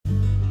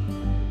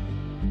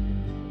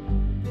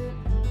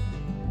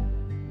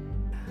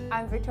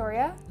I'm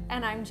Victoria.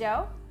 And I'm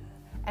Joe.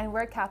 And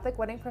we're Catholic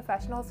wedding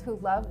professionals who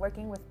love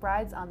working with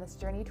brides on this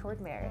journey toward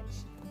marriage.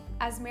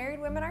 As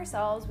married women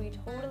ourselves, we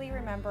totally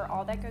remember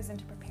all that goes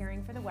into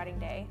preparing for the wedding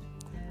day.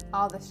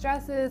 All the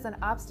stresses and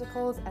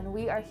obstacles, and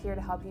we are here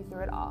to help you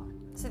through it all.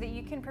 So that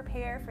you can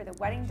prepare for the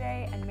wedding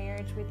day and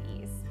marriage with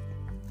ease.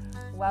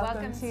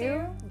 Welcome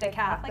to the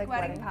Catholic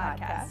Wedding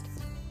Podcast.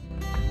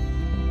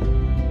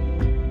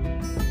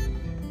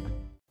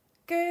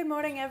 Good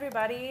morning,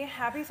 everybody.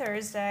 Happy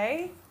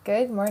Thursday.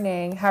 Good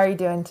morning. How are you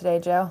doing today,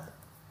 Joe?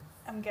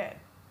 I'm good.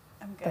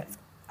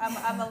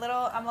 I'm a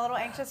little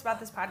anxious about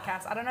this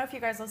podcast. I don't know if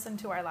you guys listened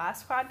to our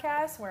last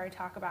podcast where I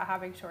talk about how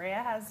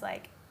Victoria has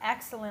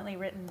excellently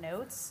written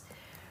notes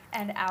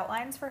and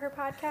outlines for her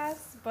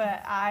podcast,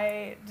 but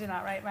I do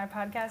not write my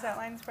podcast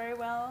outlines very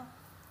well.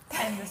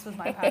 And this was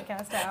my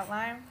podcast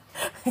outline.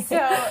 So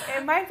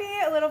it might be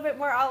a little bit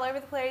more all over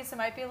the place. It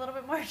might be a little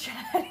bit more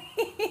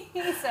chatty.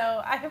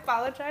 So I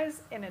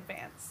apologize in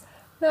advance.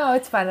 No,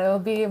 it's fine. It'll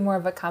be more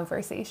of a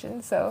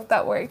conversation, so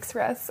that works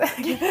for us.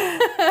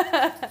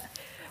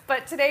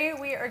 But today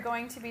we are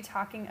going to be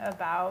talking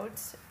about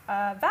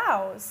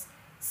vows,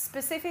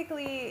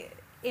 specifically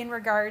in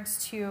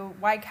regards to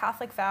why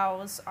Catholic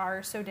vows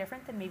are so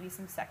different than maybe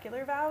some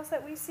secular vows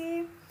that we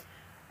see.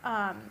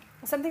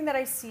 Something that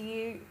I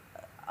see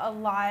a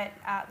lot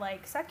at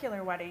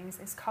secular weddings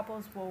is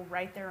couples will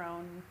write their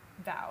own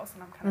vows,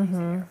 and I'm kind of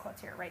using air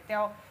quotes here, right?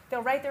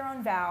 They'll write their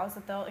own vows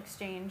that they'll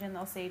exchange and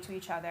they'll say to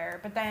each other,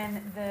 but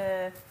then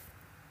the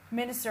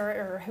minister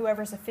or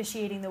whoever's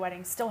officiating the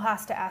wedding still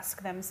has to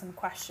ask them some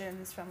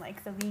questions from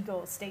the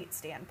legal state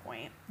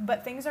standpoint.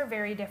 But things are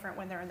very different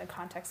when they're in the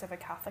context of a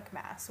Catholic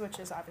Mass, which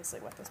is obviously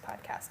what this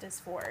podcast is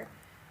for.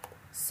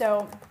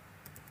 So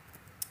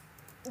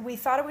we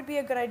thought it would be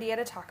a good idea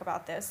to talk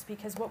about this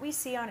because what we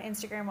see on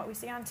Instagram, what we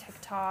see on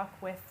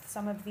TikTok with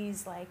some of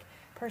these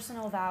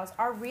personal vows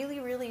are really,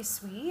 really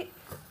sweet,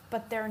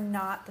 but they're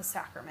not the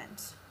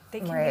sacrament. They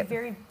can be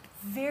very,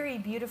 very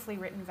beautifully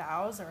written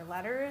vows or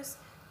letters,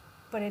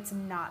 but it's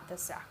not the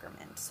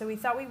sacrament. So we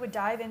thought we would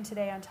dive in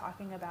today on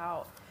talking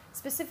about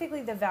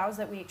specifically the vows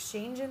that we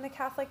exchange in the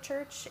Catholic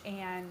Church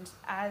and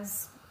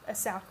as a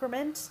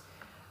sacrament,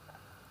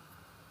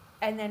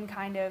 and then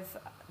kind of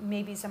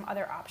maybe some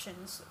other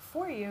options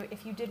for you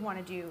if you did want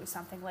to do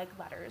something like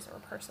letters or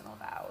personal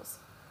vows.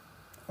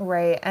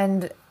 Right,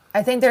 and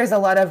I think there's a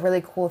lot of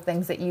really cool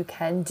things that you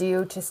can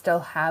do to still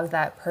have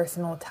that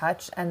personal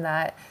touch and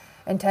that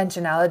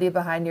intentionality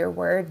behind your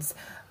words.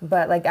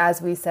 But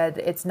as we said,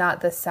 it's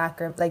not the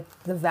sacrament.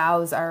 The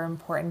vows are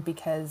important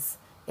because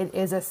it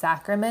is a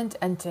sacrament,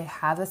 and to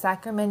have a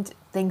sacrament,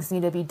 things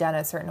need to be done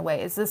a certain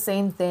way. It's the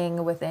same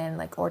thing within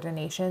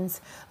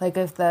ordinations.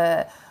 If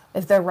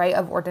the rite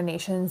of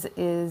ordinations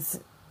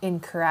is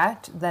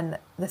incorrect, then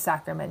the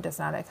sacrament does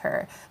not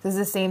occur. So it's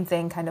the same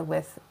thing kind of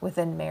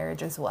within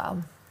marriage as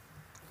well.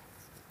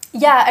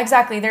 Yeah,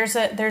 exactly. There's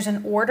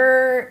an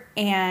order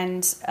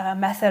and a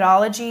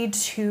methodology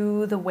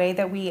to the way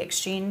that we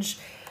exchange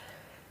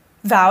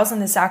vows in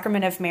the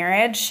sacrament of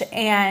marriage.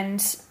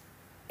 And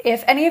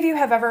if any of you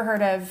have ever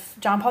heard of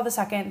John Paul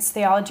II's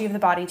theology of the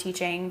body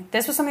teaching,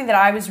 this was something that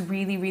I was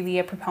really, really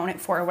a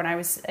proponent for when I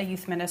was a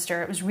youth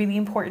minister. It was really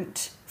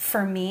important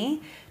for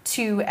me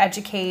to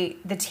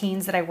educate the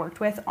teens that I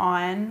worked with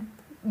on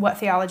what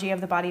theology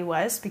of the body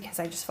was, because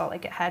I just felt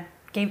like it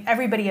gave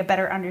everybody a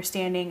better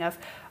understanding of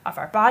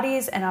our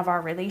bodies and of our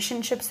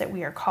relationships that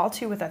we are called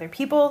to with other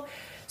people.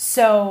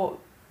 So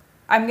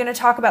I'm going to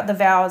talk about the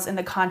vows in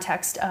the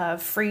context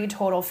of free,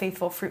 total,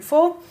 faithful,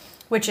 fruitful,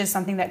 which is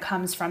something that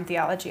comes from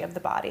theology of the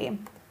body.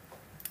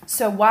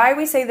 So why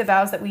we say the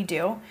vows that we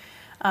do,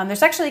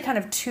 there's actually kind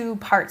of two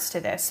parts to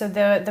this. So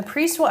the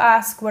priest will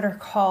ask what are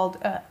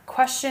called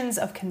questions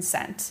of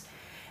consent.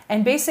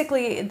 And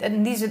basically,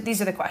 and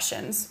these are the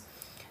questions.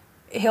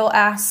 He'll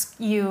ask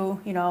you,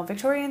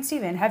 Victoria and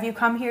Stephen, have you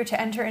come here to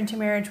enter into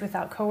marriage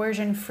without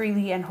coercion,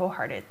 freely and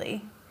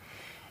wholeheartedly?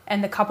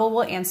 And the couple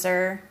will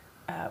answer,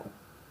 I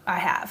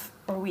have,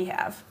 or we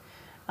have.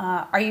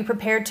 Are you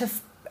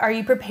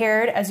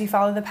prepared as you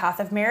follow the path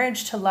of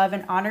marriage to love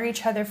and honor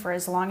each other for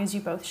as long as you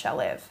both shall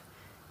live?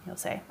 He'll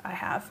say, I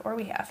have, or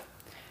we have.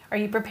 Are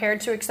you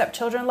prepared to accept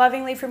children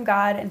lovingly from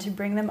God and to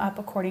bring them up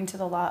according to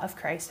the law of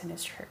Christ and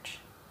his church?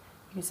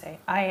 You can say,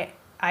 I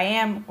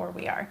am, or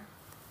we are.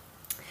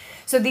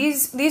 So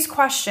these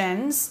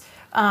questions,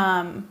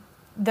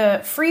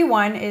 the free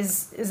one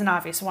is an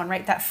obvious one,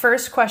 right? That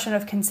first question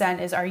of consent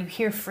is, are you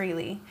here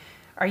freely?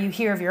 Are you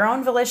here of your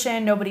own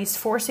volition? Nobody's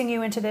forcing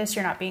you into this.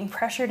 You're not being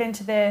pressured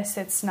into this.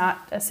 It's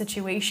not a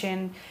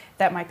situation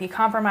that might be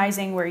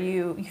compromising where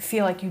you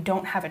feel like you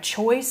don't have a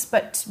choice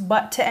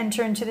but to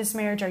enter into this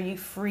marriage. Are you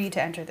free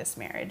to enter this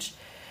marriage?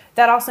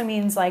 That also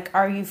means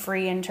are you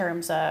free in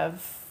terms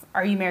of,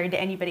 are you married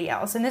to anybody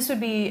else? And this would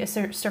be a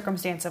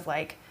circumstance of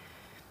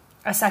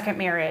a second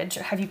marriage.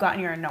 Have you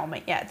gotten your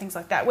annulment yet? Things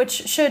like that, which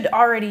should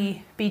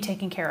already be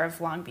taken care of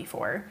long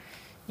before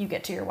you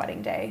get to your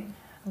wedding day.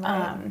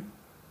 Right.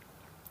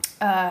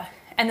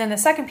 And then the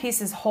second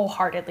piece is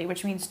wholeheartedly,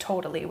 which means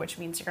totally, which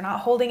means you're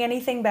not holding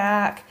anything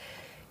back.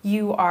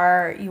 you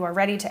are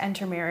ready to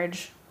enter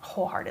marriage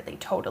wholeheartedly,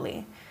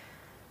 totally.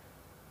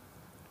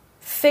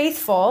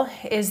 Faithful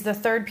is the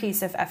third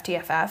piece of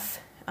FTFF.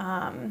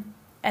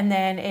 And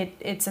then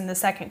it's in the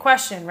second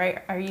question,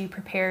 right? Are you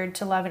prepared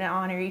to love and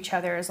honor each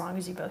other as long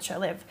as you both shall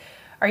live?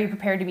 Are you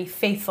prepared to be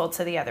faithful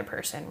to the other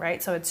person,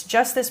 right? So it's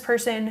just this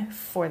person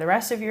for the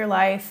rest of your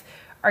life.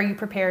 Are you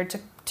prepared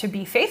to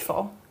be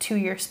faithful to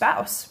your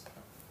spouse?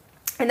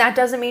 And that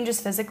doesn't mean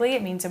just physically,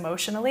 it means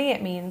emotionally,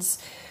 it means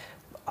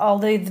all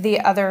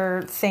the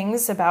other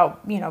things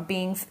about,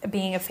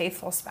 being a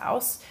faithful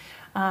spouse.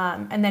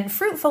 And then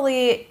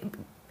fruitfully,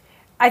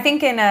 I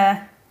think in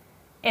a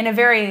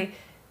very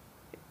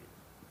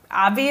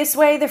obvious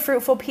way, the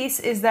fruitful piece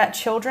is that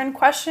children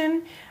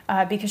question,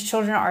 because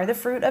children are the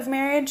fruit of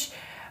marriage.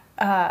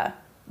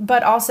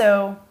 But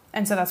also,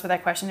 and so that's what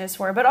that question is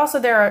for, but also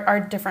there are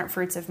different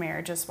fruits of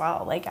marriage as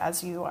well, like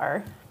as you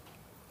are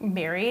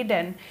married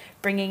and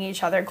bringing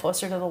each other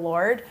closer to the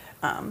Lord,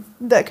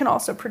 that can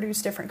also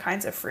produce different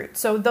kinds of fruit.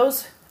 So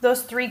those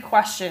three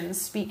questions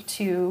speak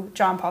to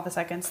John Paul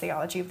II's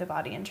theology of the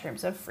body in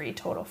terms of free,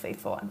 total,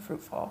 faithful, and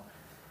fruitful.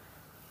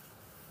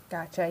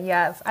 Gotcha.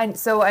 Yeah.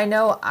 So I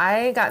know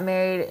I got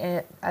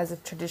married as a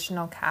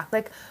traditional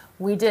Catholic.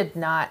 We did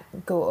not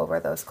go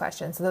over those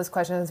questions. So those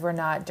questions were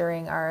not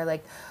during our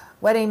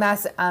wedding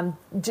mass.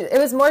 It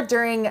was more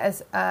during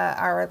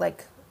our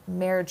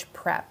marriage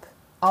prep.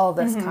 All of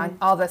this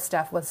all this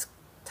stuff was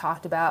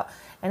talked about,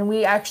 and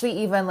we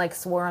actually even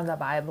swore on the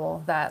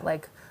Bible that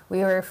we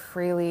were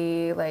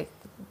freely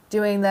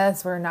doing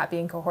this. We're not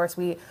being coerced.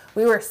 We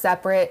were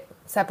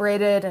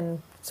separated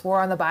and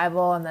swore on the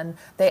Bible, and then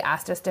they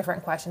asked us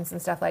different questions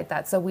and stuff like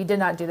that. So we did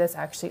not do this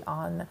actually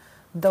on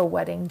the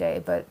wedding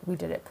day, but we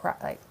did it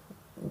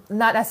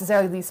not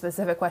necessarily these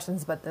specific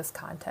questions, but this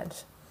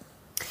content.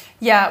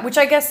 Yeah, which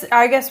I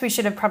guess we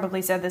should have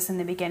probably said this in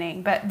the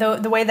beginning, but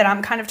the way that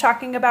I'm kind of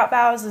talking about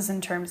vows is in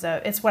terms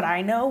of, it's what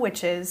I know,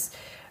 which is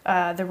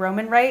the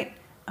Roman rite,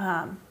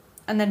 and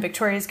then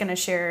Victoria's going to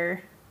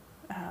share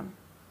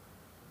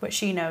what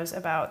she knows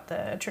about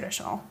the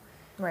traditional.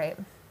 Right.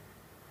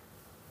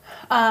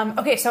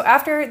 Okay, so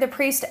after the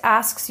priest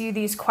asks you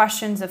these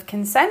questions of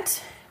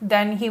consent,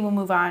 then he will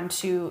move on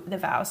to the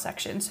vows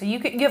section. So you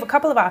have a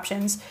couple of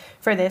options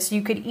for this.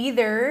 You could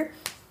either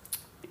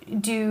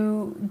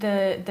do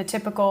the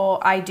typical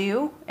I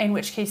do, in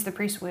which case the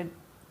priest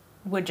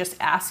would just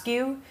ask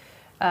you,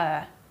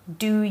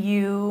 do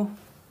you,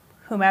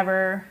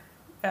 whomever,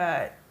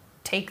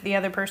 take the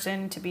other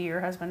person to be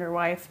your husband or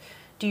wife?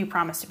 Do you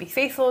promise to be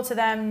faithful to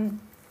them?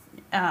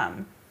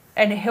 And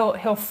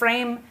he'll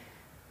frame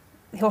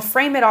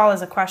it all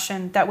as a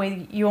question. That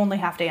way you only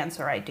have to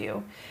answer I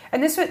do.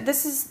 And this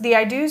is the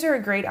I do's are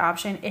a great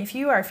option if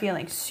you are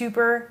feeling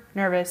super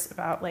nervous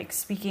about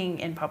speaking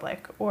in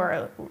public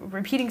or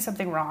repeating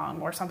something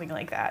wrong or something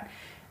like that.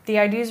 The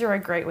I do's are a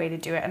great way to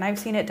do it, and I've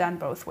seen it done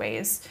both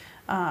ways.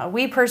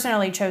 We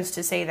personally chose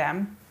to say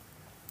them,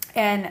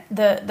 and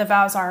the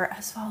vows are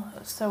as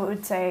follows. So it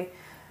would say,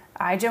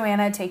 I,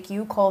 Joanna, take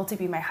you, Cole, to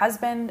be my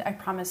husband. I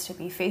promise to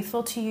be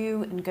faithful to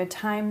you in good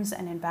times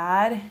and in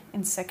bad,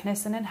 in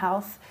sickness and in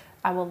health.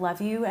 I will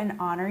love you and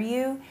honor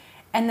you.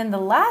 And then the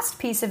last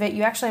piece of it,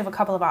 you actually have a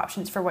couple of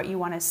options for what you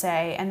want to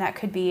say, and that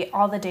could be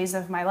all the days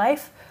of my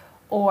life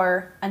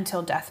or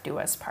until death do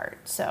us part.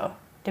 So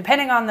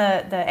depending on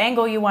the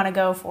angle you want to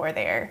go for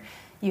there,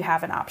 you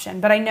have an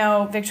option. But I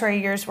know, Victoria,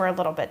 yours were a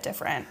little bit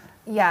different.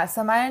 Yeah,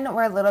 so mine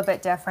were a little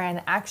bit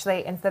different.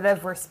 Actually, instead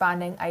of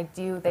responding, I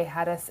do, they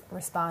had us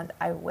respond,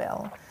 I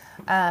will.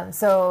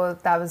 So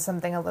that was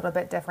something a little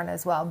bit different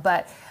as well.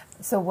 But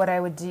so what I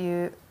would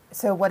do,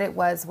 so what it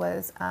was,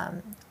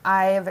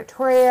 I,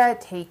 Victoria,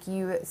 take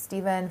you,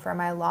 Stephen, for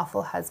my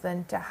lawful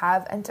husband, to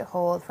have and to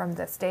hold from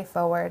this day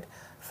forward,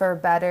 for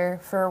better,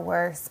 for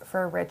worse,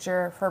 for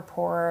richer, for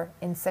poorer,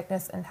 in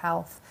sickness and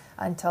health,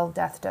 until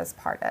death does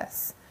part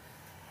us.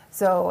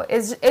 So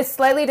it's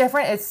slightly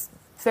different. It's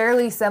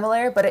fairly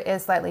similar, but it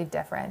is slightly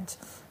different.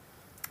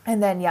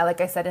 And then, yeah, like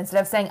I said,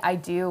 instead of saying I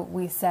do,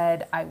 we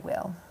said I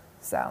will.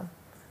 So,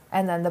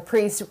 and then the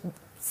priest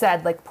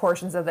said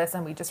portions of this,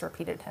 and we just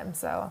repeated him.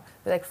 So,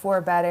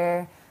 for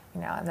better,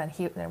 and then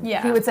he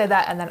would say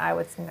that, and then I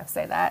would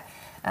say that.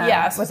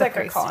 Yeah, so it's like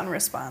a call and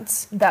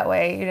response. That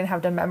way, you didn't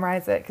have to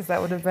memorize it, because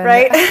that would have been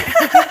right.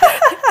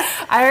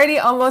 I already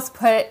almost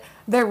put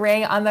the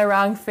ring on the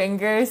wrong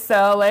finger,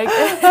 so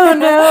oh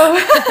no.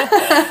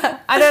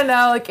 I don't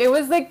know, it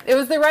was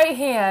the right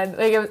hand,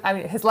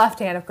 his left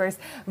hand, of course,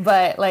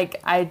 but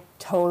I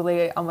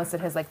totally almost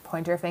did his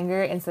pointer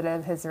finger instead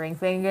of his ring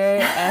finger,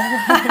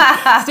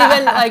 and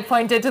Stephen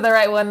pointed to the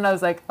right one, and I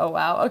was like, oh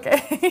wow,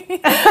 okay. So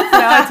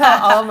now I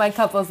tell all of my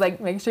couples,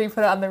 make sure you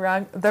put it on the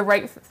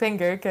right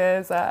finger,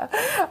 because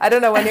I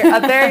don't know, when you're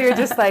up there, you're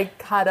just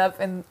caught up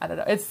in, I don't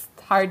know, it's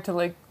hard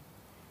to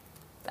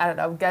I don't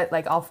know, get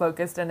all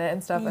focused in it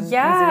and stuff. And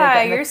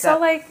you're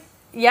so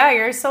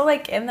you're so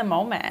in the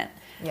moment.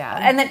 Yeah.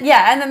 And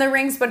then the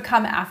rings would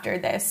come after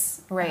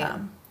this. Right.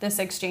 This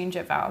exchange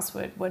of vows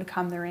would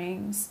come the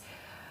rings.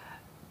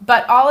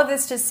 But all of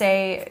this to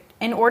say,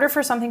 in order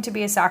for something to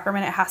be a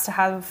sacrament, it has to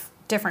have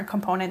different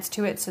components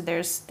to it. So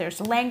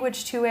there's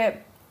language to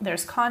it,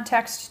 there's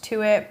context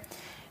to it,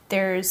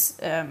 there's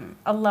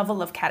a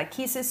level of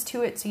catechesis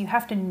to it. So you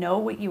have to know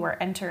what you are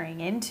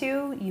entering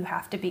into. You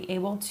have to be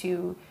able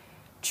to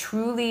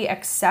truly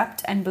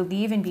accept and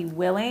believe and be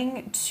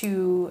willing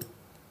to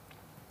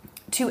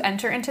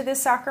enter into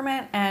this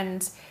sacrament.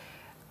 And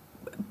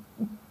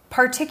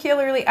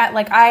particularly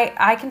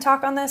I can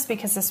talk on this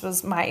because this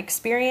was my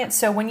experience.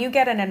 So when you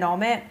get an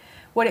annulment,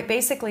 what it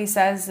basically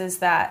says is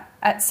that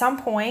at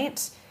some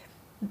point,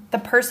 the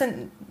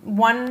person,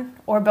 one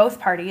or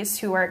both parties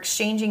who are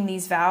exchanging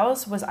these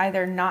vows was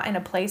either not in a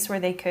place where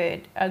they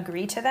could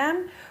agree to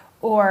them,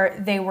 or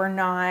they were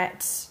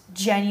not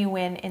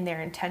genuine in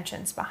their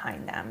intentions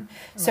behind them.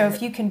 Right. So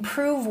if you can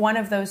prove one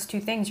of those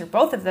two things or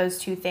both of those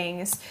two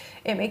things,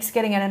 it makes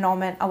getting an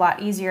annulment a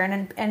lot easier.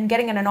 And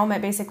getting an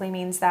annulment basically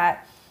means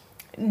that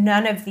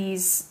none of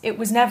these, it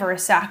was never a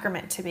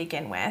sacrament to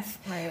begin with.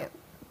 Right.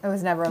 It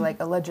was never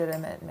like a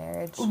legitimate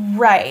marriage.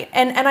 Right.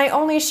 And I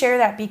only share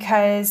that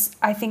because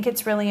I think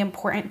it's really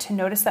important to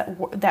notice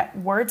that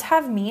words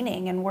have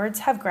meaning and words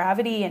have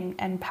gravity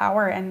and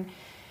power. And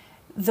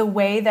the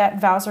way that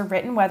vows are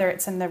written, whether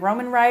it's in the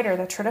Roman Rite or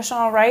the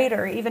traditional Rite,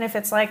 or even if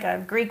it's like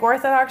a Greek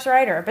Orthodox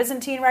Rite or a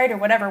Byzantine Rite or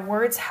whatever,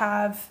 words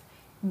have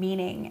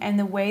meaning. And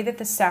the way that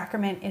the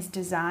sacrament is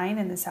designed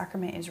and the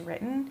sacrament is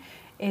written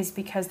is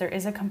because there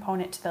is a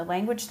component to the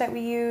language that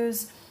we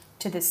use,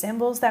 to the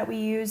symbols that we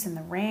use and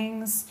the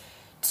rings,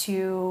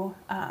 to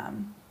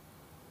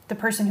the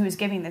person who is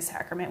giving the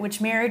sacrament, which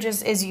marriage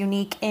is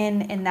unique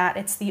in that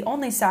it's the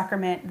only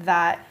sacrament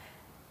that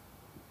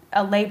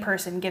a lay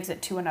person gives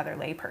it to another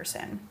lay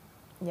person.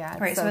 Yeah.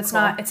 Right. So it's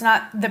cool. it's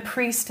not the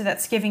priest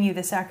that's giving you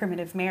the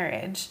sacrament of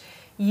marriage.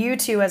 You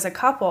two as a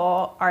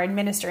couple are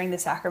administering the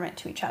sacrament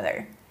to each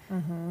other,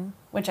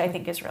 which I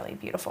think is really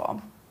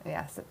beautiful.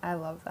 Yes, I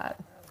love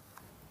that.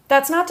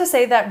 That's not to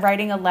say that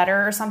writing a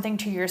letter or something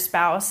to your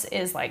spouse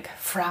is like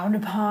frowned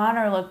upon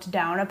or looked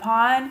down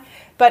upon,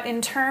 but in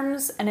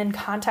terms and in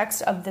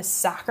context of the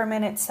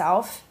sacrament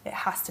itself, it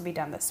has to be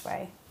done this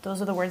way.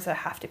 Those are the words that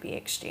have to be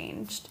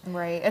exchanged.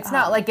 Right. It's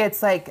not like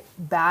it's like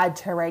bad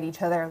to write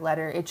each other a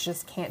letter. It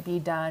just can't be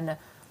done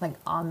like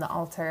on the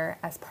altar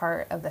as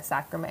part of the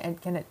sacrament.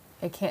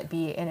 It can't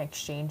be in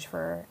exchange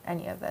for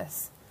any of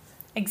this.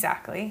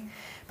 Exactly.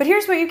 But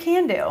here's what you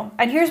can do.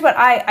 And here's what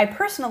I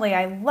personally,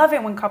 I love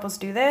it when couples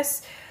do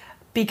this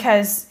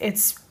because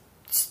it's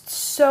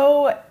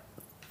so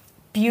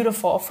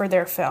beautiful for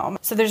their film.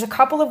 So there's a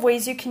couple of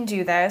ways you can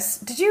do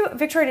this.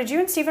 Victoria, did you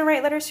and Stephen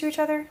write letters to each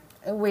other?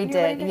 We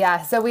did,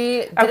 yeah. So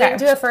we didn't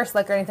do a first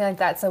look or anything like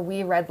that. So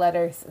we read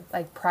letters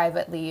like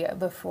privately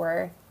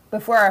before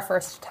our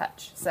first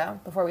touch. So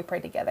before we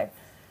prayed together.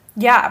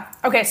 Yeah.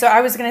 Okay. So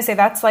I was going to say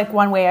that's like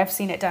one way I've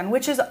seen it done,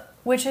 which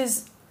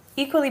is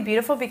equally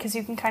beautiful because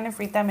you can kind of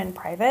read them in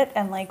private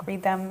and like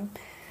read them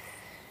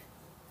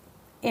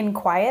in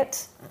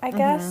quiet, I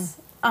guess.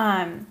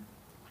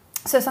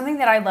 So something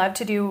that I love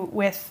to do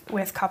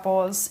with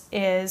couples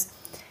is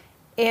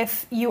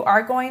if you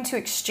are going to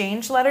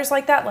exchange letters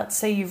like that, let's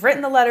say you've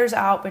written the letters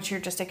out, but you're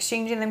just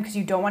exchanging them because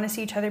you don't want to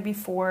see each other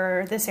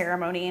before the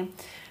ceremony.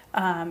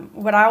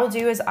 What I will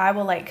do is I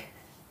will like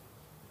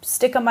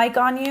stick a mic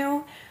on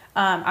you.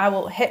 I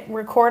will hit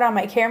record on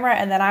my camera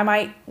and then I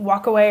might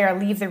walk away or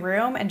leave the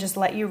room and just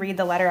let you read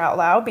the letter out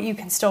loud, but you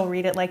can still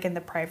read it like in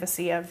the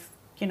privacy of,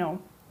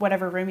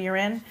 whatever room you're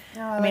in.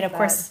 Oh, I mean, of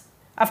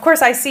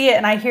course I see it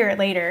and I hear it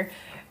later,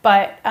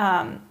 but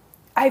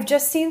I've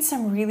just seen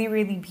some really,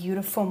 really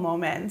beautiful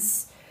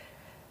moments,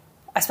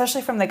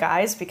 especially from the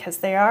guys because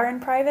they are in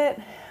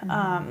private.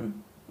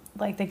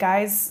 Like the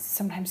guys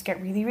sometimes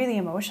get really, really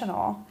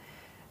emotional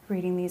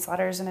reading these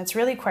letters and it's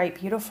really quite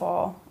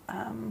beautiful.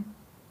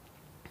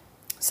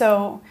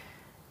 So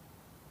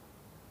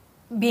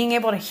being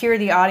able to hear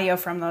the audio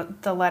from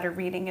the letter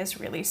reading is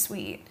really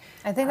sweet.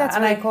 I think that's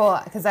really cool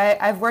because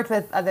I've worked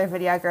with other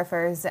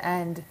videographers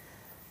and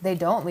they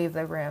don't leave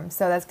the room.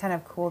 So that's kind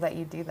of cool that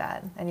you do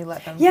that and you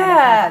let them.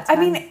 Yeah. I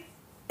mean,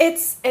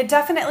 it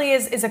definitely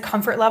is a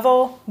comfort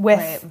level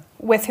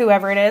with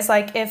whoever it is.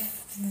 Like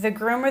if the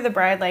groom or the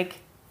bride, like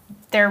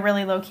they're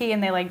really low key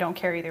and they like don't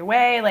care either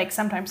way, like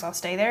sometimes I'll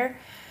stay there.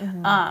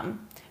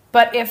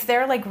 But if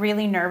they're like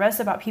really nervous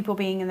about people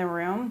being in the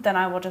room, then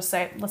I will just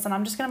say, listen,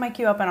 I'm just going to mic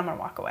you up and I'm going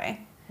to walk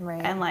away.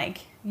 Right. And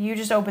like, you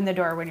just open the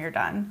door when you're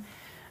done.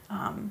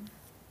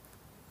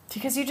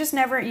 Because you just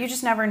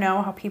never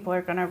know how people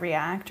are going to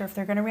react or if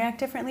they're going to react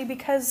differently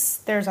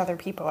because there's other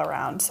people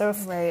around. So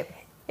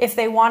if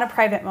they want a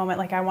private moment,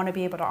 like I want to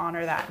be able to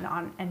honor that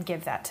and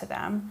give that to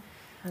them.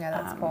 Yeah,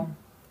 that's cool.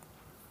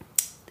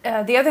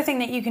 The other thing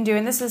that you can do,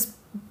 and this is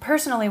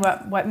personally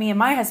what me and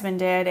my husband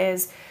did,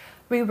 is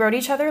we wrote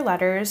each other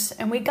letters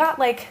and we got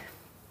like,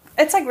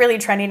 it's like really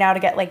trendy now to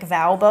get like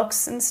vow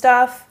books and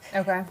stuff.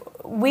 Okay.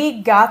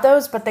 We got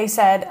those, but they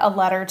said a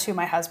letter to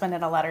my husband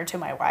and a letter to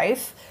my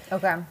wife.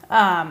 Okay.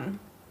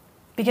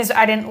 Because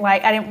I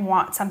didn't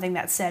want something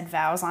that said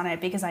vows on it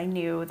because I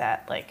knew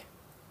that like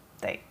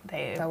that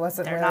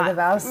wasn't really the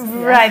vows.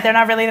 Right. They're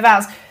not really the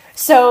vows.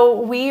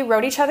 So we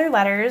wrote each other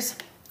letters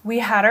we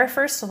had our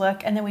first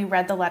look, and then we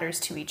read the letters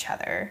to each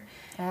other.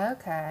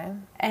 Okay.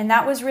 And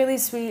that was really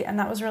sweet, and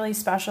that was really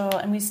special.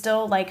 And we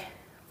still like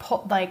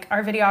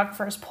our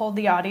videographers pulled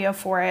the audio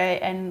for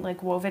it and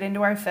like wove it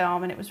into our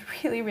film, and it was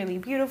really, really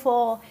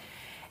beautiful.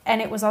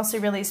 And it was also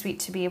really sweet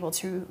to be able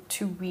to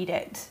read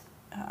it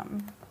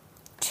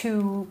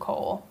to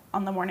Cole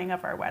on the morning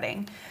of our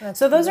wedding.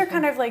 So those are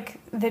kind of like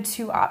the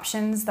two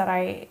options that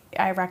I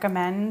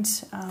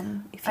recommend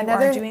if you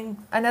are doing.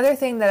 Another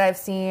thing that I've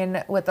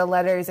seen with the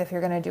letters, if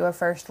you're going to do a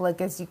first look,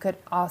 is you could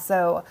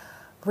also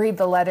read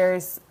the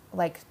letters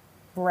like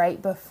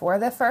right before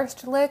the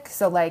first lick.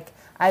 So like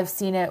I've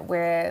seen it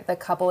where the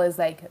couple is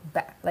like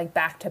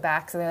back to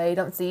back, so they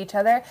don't see each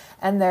other,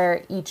 and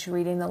they're each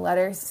reading the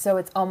letters. So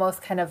it's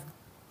almost kind of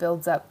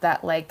builds up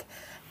that like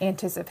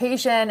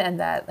anticipation and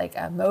that like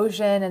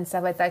emotion and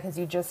stuff like that, because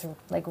you just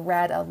like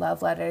read a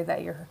love letter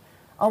that your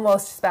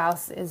almost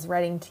spouse is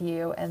writing to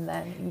you, and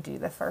then you do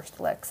the first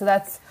lick. So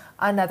that's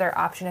another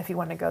option if you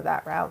want to go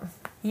that route.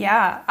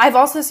 Yeah, I've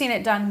also seen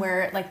it done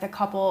where like the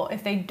couple,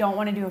 if they don't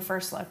want to do a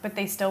first look but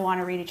they still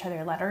want to read each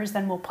other letters,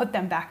 then we'll put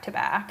them back to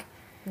back.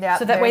 Yeah,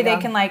 so that way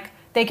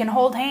they can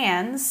hold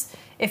hands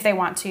if they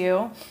want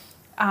to,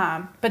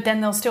 but then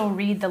they'll still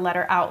read the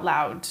letter out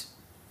loud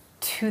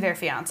to their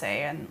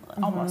fiance and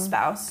almost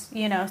spouse,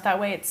 you know, that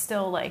way it's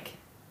still like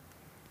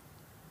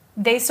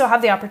they still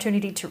have the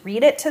opportunity to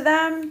read it to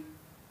them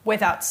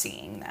without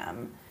seeing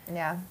them.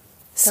 Yeah.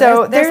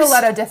 So there's a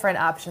lot of different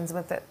options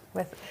with it.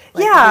 With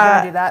like,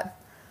 yeah, do that.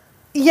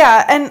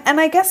 Yeah, and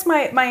I guess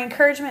my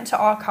encouragement to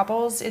all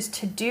couples is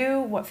to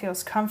do what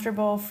feels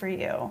comfortable for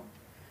you.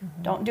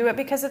 Mm-hmm. Don't do it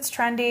because it's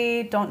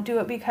trendy. Don't do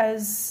it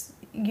because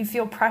you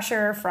feel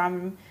pressure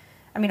from,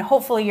 I mean,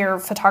 hopefully your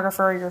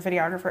photographer or your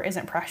videographer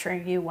isn't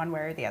pressuring you one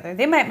way or the other.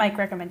 They might make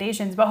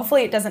recommendations, but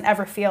hopefully it doesn't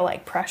ever feel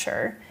like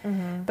pressure.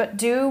 Mm-hmm. But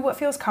do what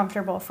feels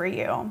comfortable for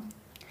you.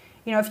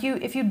 You know,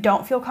 if you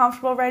don't feel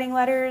comfortable writing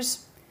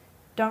letters,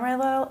 don't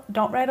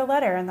write a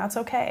letter, and that's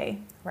okay.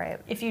 Right.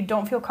 If you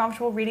don't feel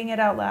comfortable reading it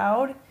out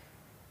loud,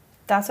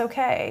 that's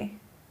okay.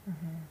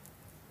 Mm-hmm.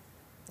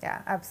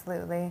 Yeah,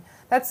 absolutely.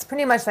 That's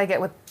pretty much like it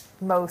with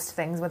most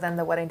things within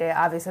the wedding day.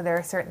 Obviously, there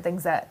are certain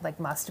things that like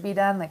must be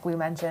done, like we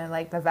mentioned,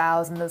 like the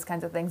vows and those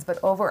kinds of things. But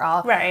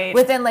overall, right,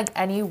 within like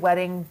any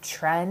wedding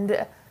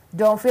trend,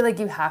 don't feel like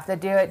you have to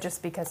do it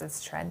just because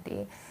it's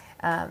trendy.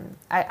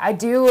 I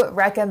do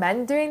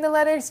recommend doing the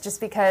letters just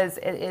because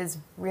it is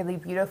really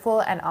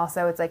beautiful, and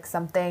also it's like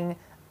something,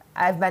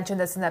 I've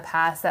mentioned this in the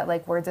past, that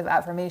like words of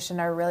affirmation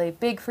are really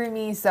big for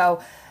me.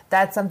 So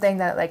that's something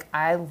that like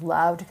I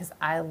loved, because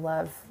I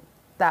love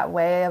that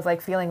way of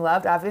like feeling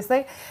loved,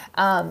 obviously.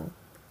 And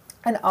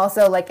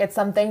also like it's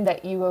something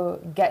that you will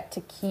get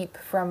to keep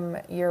from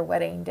your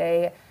wedding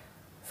day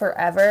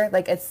forever.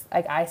 Like it's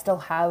like I still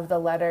have the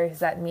letters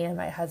that me and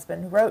my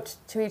husband wrote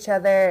to each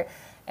other,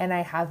 and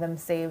I have them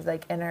saved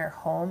like in our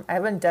home. I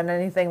haven't done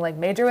anything like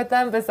major with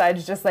them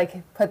besides just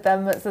like put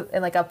them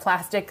in like a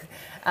plastic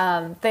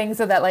thing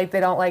so that like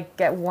they don't like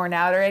get worn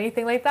out or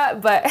anything like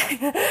that, but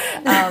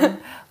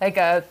like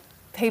a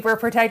paper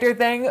protector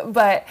thing.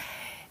 But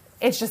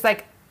it's just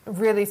like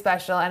really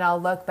special, and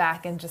I'll look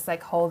back and just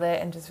like hold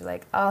it and just be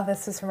like, oh,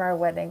 this is from our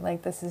wedding.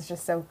 Like this is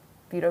just so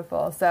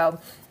beautiful.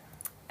 So,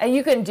 and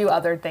you can do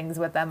other things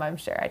with them, I'm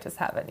sure. I just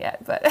haven't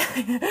yet, but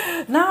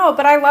no,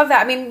 but I love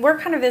that. I mean, we're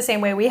kind of the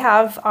same way. We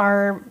have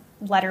our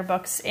letter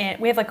books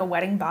we have like a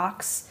wedding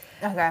box,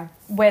 okay,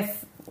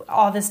 with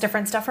all this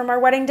different stuff from our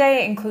wedding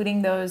day,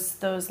 including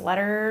those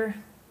letter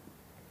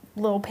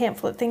little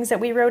pamphlet things that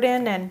we wrote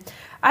in. And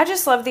I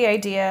just love the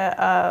idea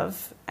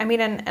of, I mean,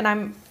 and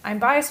I'm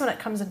biased when it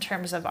comes in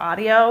terms of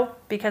audio,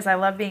 because I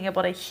love being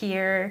able to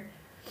hear,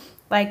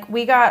 like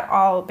we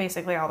got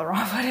basically all the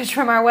raw footage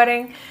from our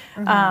wedding.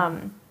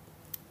 Mm-hmm.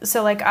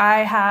 So like I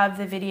have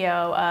the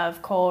video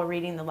of Cole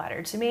reading the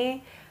letter to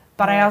me,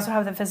 but I also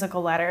have the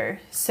physical letter.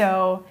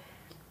 So,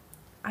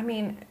 I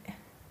mean,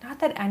 not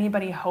that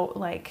anybody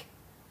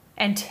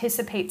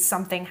anticipates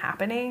something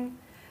happening,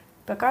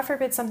 but God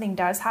forbid something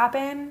does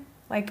happen.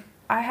 Like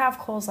I have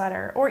Cole's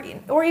letter,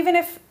 or even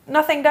if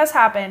nothing does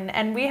happen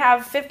and we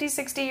have 50,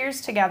 60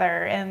 years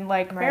together and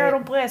like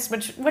marital bliss,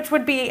 which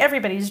would be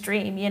everybody's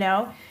dream, you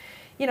know,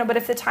 but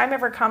if the time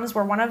ever comes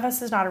where one of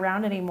us is not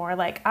around anymore,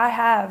 like I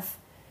have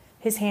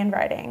his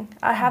handwriting.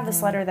 I have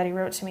this letter that he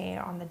wrote to me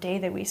on the day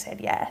that we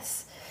said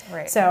yes.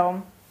 Right.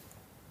 So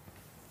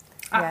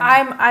yeah.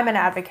 I'm an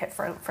advocate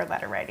for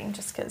letter writing,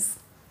 just because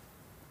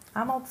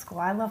I'm old school.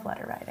 I love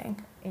letter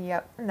writing.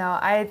 Yep. No,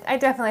 I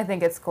definitely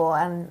think it's cool.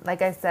 And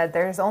like I said,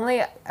 there's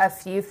only a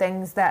few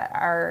things that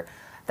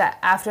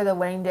after the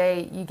wedding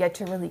day you get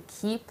to really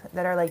keep,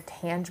 that are like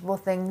tangible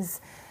things.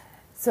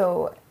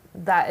 So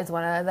that is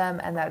one of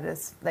them, and that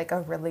is like a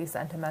really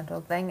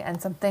sentimental thing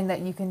and something that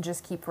you can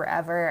just keep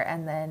forever,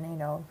 and then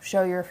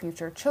show your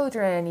future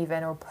children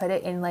even, or put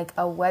it in like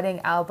a wedding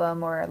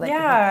album, or like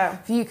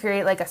if you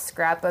create like a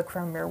scrapbook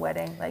from your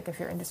wedding, like if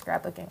you're into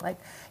scrapbooking, like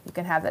you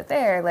can have that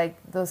there, like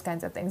those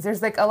kinds of things.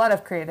 There's like a lot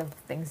of creative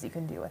things you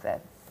can do with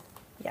it.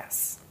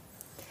 Yes.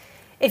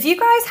 If you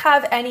guys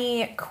have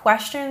any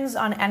questions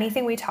on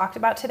anything we talked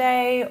about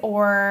today,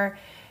 or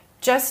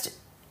just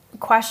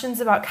questions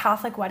about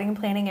Catholic wedding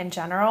planning in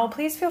general,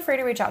 please feel free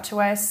to reach out to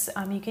us.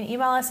 You can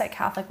email us at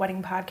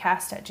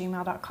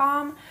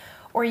catholicweddingpodcast@gmail.com,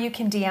 or you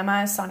can DM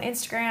us on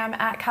Instagram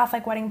at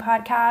Catholic Wedding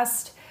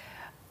Podcast.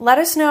 Let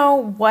us know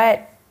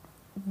what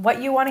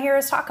you want to hear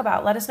us talk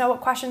about. Let us know what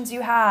questions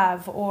you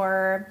have,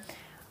 or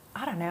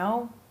I don't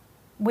know.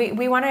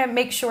 We want to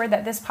make sure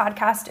that this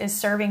podcast is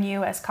serving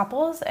you as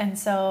couples, and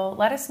so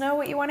let us know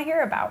what you want to hear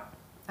about.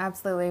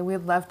 Absolutely.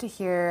 We'd love to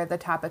hear the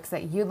topics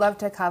that you'd love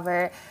to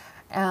cover.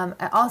 And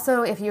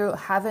also, if you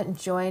haven't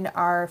joined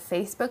our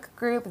Facebook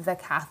group, The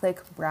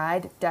Catholic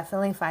Bride,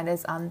 definitely find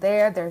us on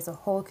there. There's a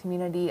whole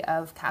community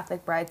of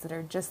Catholic brides that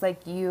are just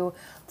like you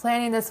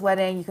planning this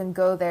wedding. You can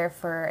go there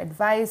for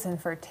advice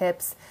and for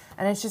tips.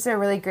 And it's just a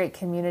really great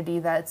community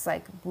that's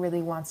like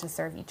really wants to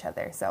serve each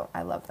other. So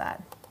I love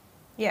that.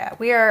 Yeah,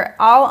 we are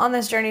all on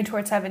this journey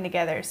towards heaven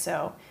together,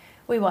 so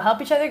we will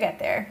help each other get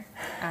there.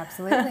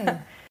 Absolutely.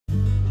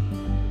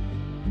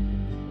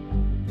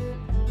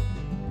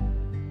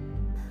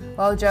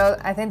 Well, Joe,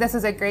 I think this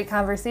was a great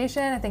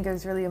conversation. I think it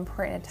was really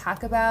important to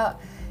talk about.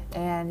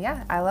 And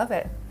yeah, I love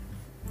it.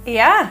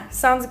 Yeah,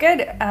 sounds good.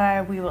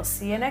 We will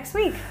see you next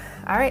week.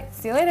 All right,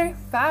 see you later.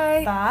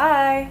 Bye.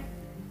 Bye.